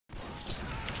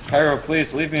Pyro,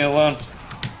 please leave me alone.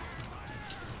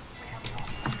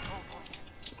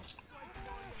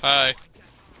 Hi.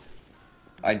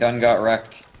 I done got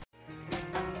wrecked.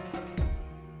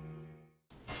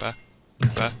 Ba.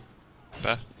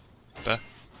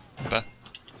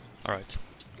 Alright.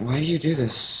 Why do you do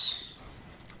this?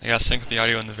 I gotta sync the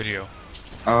audio and the video.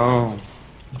 Oh.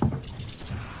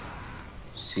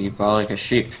 So you ball like a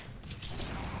sheep.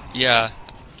 Yeah.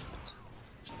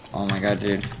 Oh my god,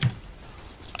 dude.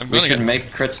 I'm We gonna should get.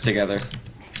 make crits together.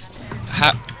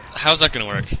 How's that gonna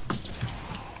work?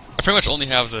 I pretty much only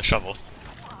have the shovel.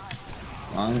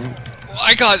 One. Oh,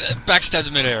 I got backstabbed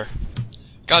in midair.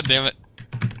 God damn it.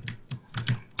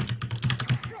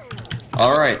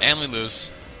 Alright. And we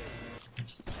lose.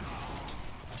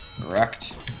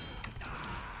 Wrecked.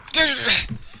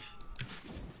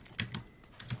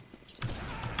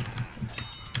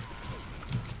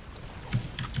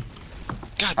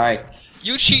 God, Alright.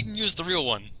 you cheat and use the real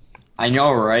one. I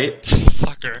know, right?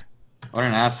 Fucker. What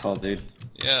an asshole, dude.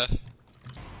 Yeah.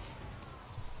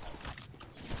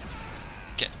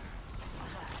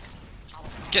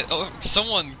 Get over,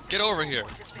 someone, get over here.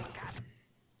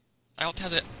 I don't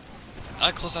have it.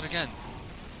 I close that again.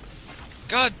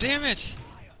 God damn it!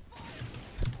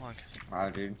 Come on. Wow,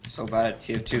 dude. So bad at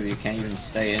TF2 that you can't even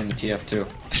stay in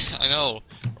TF2. I know.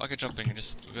 Rocket jumping and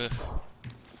just. Ugh.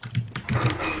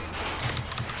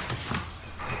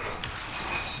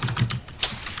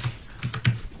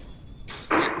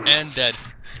 And dead.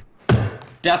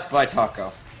 Death by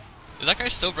taco. Is that guy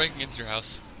still breaking into your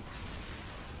house?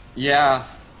 Yeah.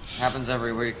 Happens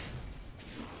every week.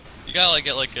 You gotta like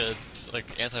get like a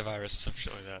antivirus or some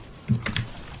shit like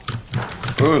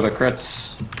that. Ooh, the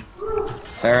crits.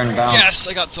 Fair and balanced. Yes,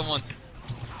 I got someone.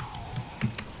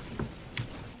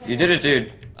 You did it,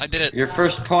 dude. I did it. Your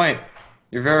first point.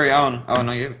 Your very own. Oh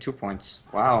no, you have 2 points.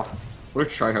 Wow. What a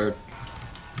tryhard.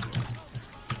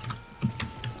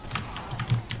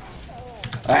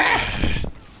 Ah!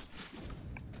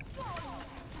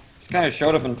 Just kind of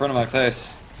showed up in front of my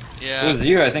face. Yeah. If it was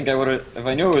you, I think I would have. If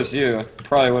I knew it was you,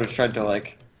 probably would have tried to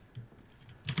like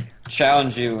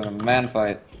challenge you in a man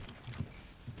fight.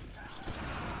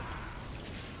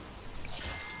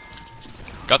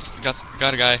 Got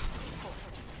a guy.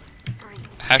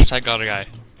 Hashtag got a guy.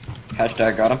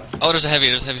 Hashtag got him. Oh, there's a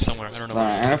heavy somewhere. I don't know.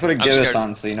 Alright, I'm gonna put a gibbous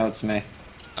on so you know it's me.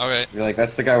 Okay. You're like,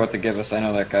 that's the guy with the gibbous. I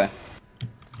know that guy.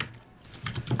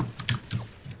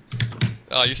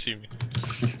 Oh, you see me.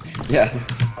 Yeah,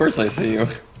 of course I see you.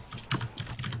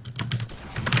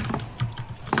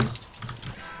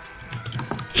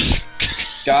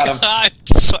 Got him. God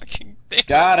fucking damn.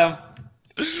 Got him.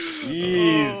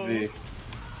 Easy.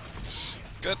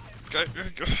 Good.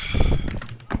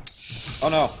 Oh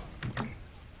no.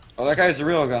 Oh, that guy's a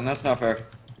real gun. That's not fair.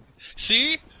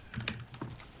 See?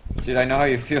 Dude, I know how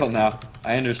you feel now.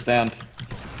 I understand.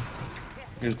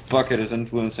 His bucket is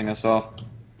influencing us all.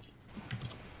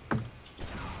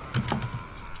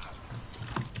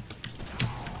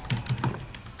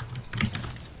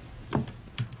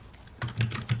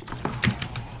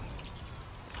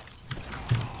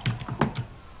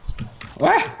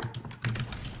 What?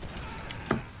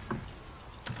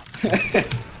 I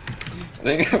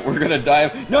think we're gonna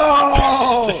die. No!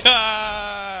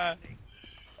 Ah!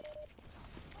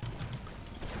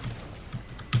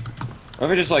 What if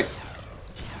we just like?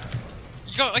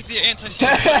 You got like the anti.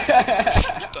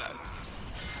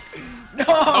 No!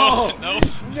 Oh, no!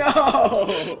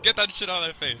 No! Get that shit out of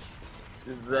my face.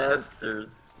 Disasters.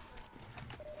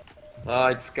 Oh,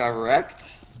 I just got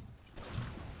wrecked.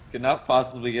 Could not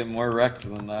possibly get more wrecked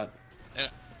than that. And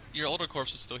your older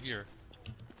corpse is still here.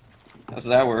 How does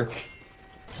that work?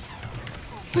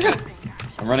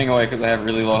 I'm running away because I have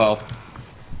really low health.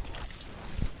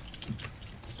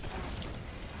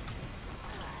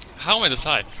 How am I this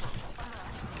high?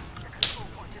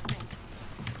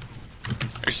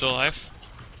 Are you still alive?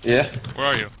 Yeah. Where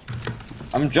are you?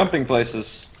 I'm jumping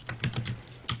places.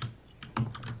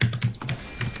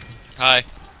 Hi.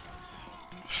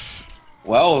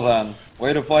 Well then,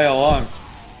 way to play along.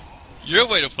 Your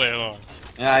way to play along.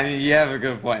 Yeah, I mean, you have a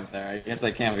good point there. I guess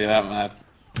I can't be that mad.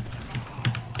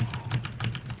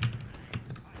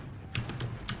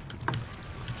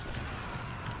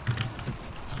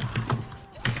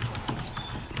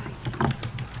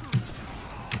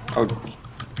 Oh.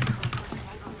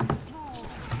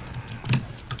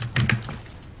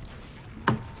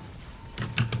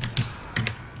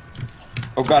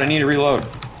 Oh god, I need to reload.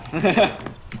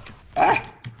 Ah!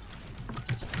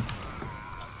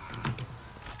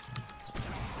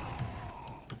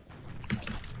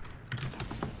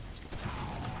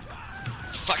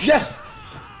 Fuck. Yes!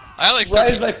 I like Right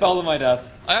as I fell to my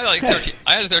death. I had like 13.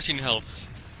 I had 13 health.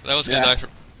 That was gonna Yeah. die.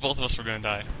 Both of us were gonna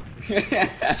die.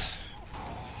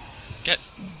 Get.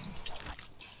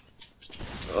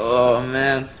 Oh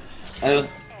man. I don't.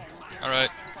 All right.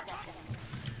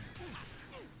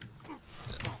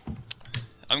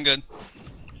 I'm good.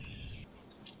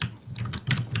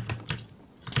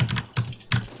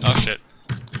 Oh shit.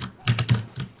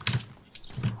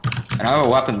 I don't have a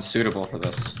weapon suitable for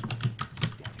this.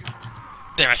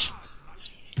 Damn it.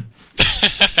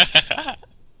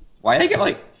 Why did I get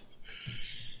like?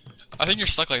 I think you're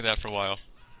stuck like that for a while.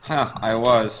 Huh? I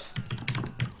was.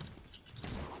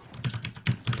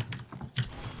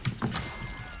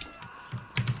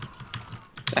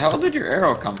 The hell did your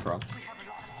arrow come from?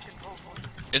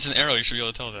 It's an arrow. You should be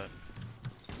able to tell that.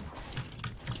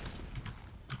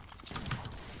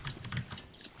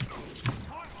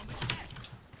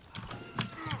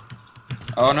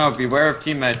 Oh no! Beware of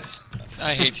teammates.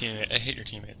 I hate your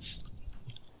teammates.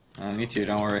 Me too.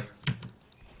 Don't worry.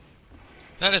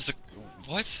 That is the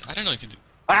what? I don't know you could do.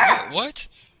 Ah! What?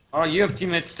 Oh, you have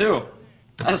teammates too.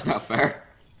 That's not fair.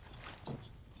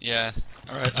 Yeah.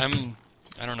 All right. I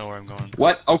don't know where I'm going.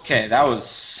 What? Okay, that was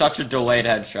such a delayed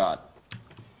headshot.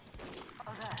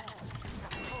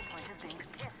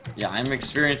 Yeah, I'm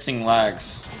experiencing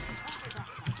lags.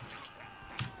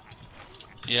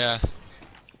 Yeah.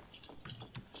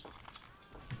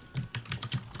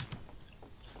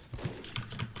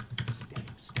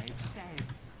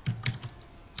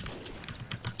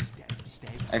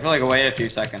 I feel like I wait a few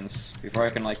seconds before I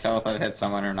can like tell if I've hit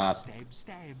someone or not.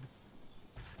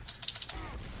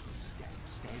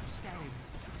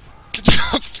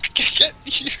 Get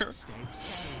here.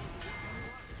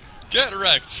 Get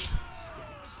wrecked.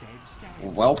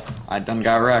 Welp, I done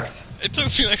got wrecked. It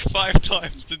took me like 5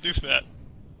 times to do that.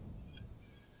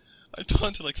 I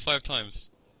taunted like 5 times.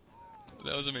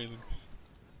 That was amazing.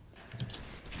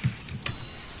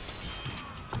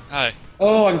 Hi.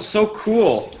 Oh, I'm so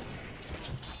cool.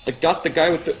 I got the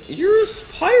guy with the. You're a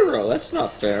pyro. That's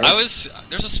not fair. There's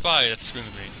a spy that's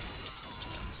screaming at me.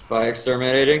 Spy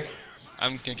exterminating.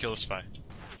 I'm gonna kill the spy.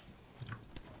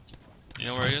 You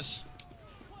know where he is?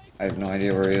 I have no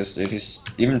idea where he is, dude. He's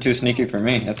even too sneaky for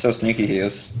me. That's how sneaky he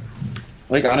is.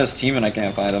 Like on his team and I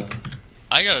can't find him.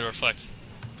 I gotta reflect.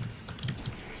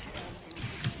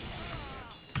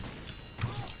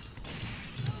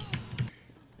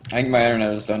 I think my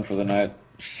internet is done for the night.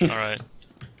 Alright.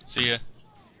 See ya.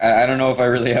 I don't know if I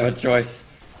really have a choice.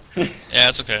 Yeah,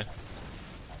 it's okay.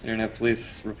 Internet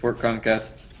police, report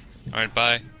Comcast. Alright,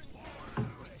 bye.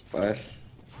 Bye.